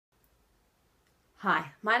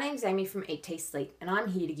Hi, my name's Amy from Eat Tea Sleep and I'm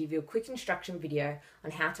here to give you a quick instruction video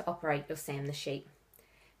on how to operate your Sam the sheep.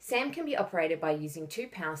 Sam can be operated by using two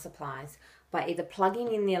power supplies by either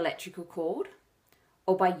plugging in the electrical cord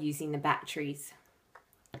or by using the batteries.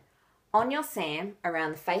 On your Sam,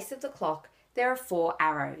 around the face of the clock, there are 4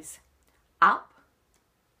 arrows: up,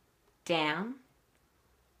 down,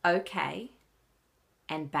 OK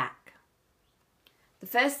and back. The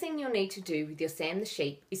first thing you'll need to do with your Sam the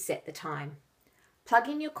sheep is set the time. Plug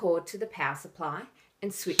in your cord to the power supply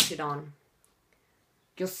and switch it on.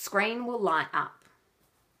 Your screen will light up.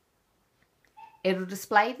 It'll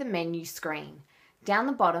display the menu screen. Down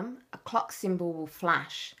the bottom, a clock symbol will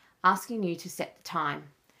flash, asking you to set the time.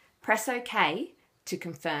 Press OK to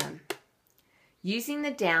confirm. Using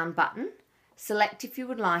the down button, select if you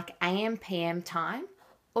would like AM/PM time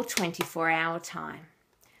or 24-hour time.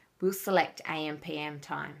 We'll select AM/PM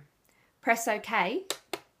time. Press OK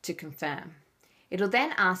to confirm. It'll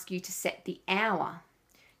then ask you to set the hour.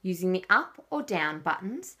 Using the up or down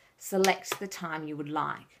buttons, select the time you would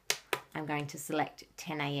like. I'm going to select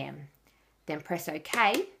 10 AM. Then press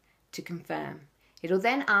OK to confirm. It'll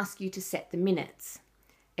then ask you to set the minutes.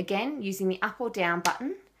 Again, using the up or down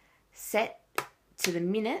button, set to the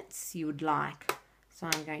minutes you would like. So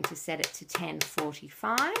I'm going to set it to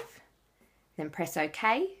 10:45. Then press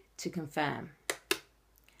OK to confirm.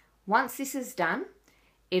 Once this is done,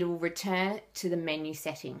 it will return to the menu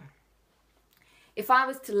setting. If I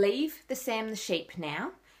was to leave the Sam the sheep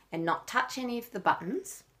now and not touch any of the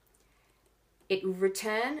buttons, it will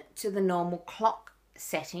return to the normal clock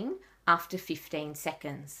setting after 15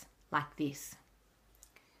 seconds, like this.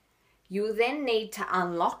 You will then need to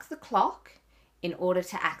unlock the clock in order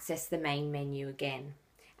to access the main menu again.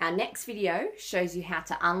 Our next video shows you how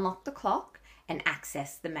to unlock the clock and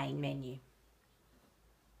access the main menu.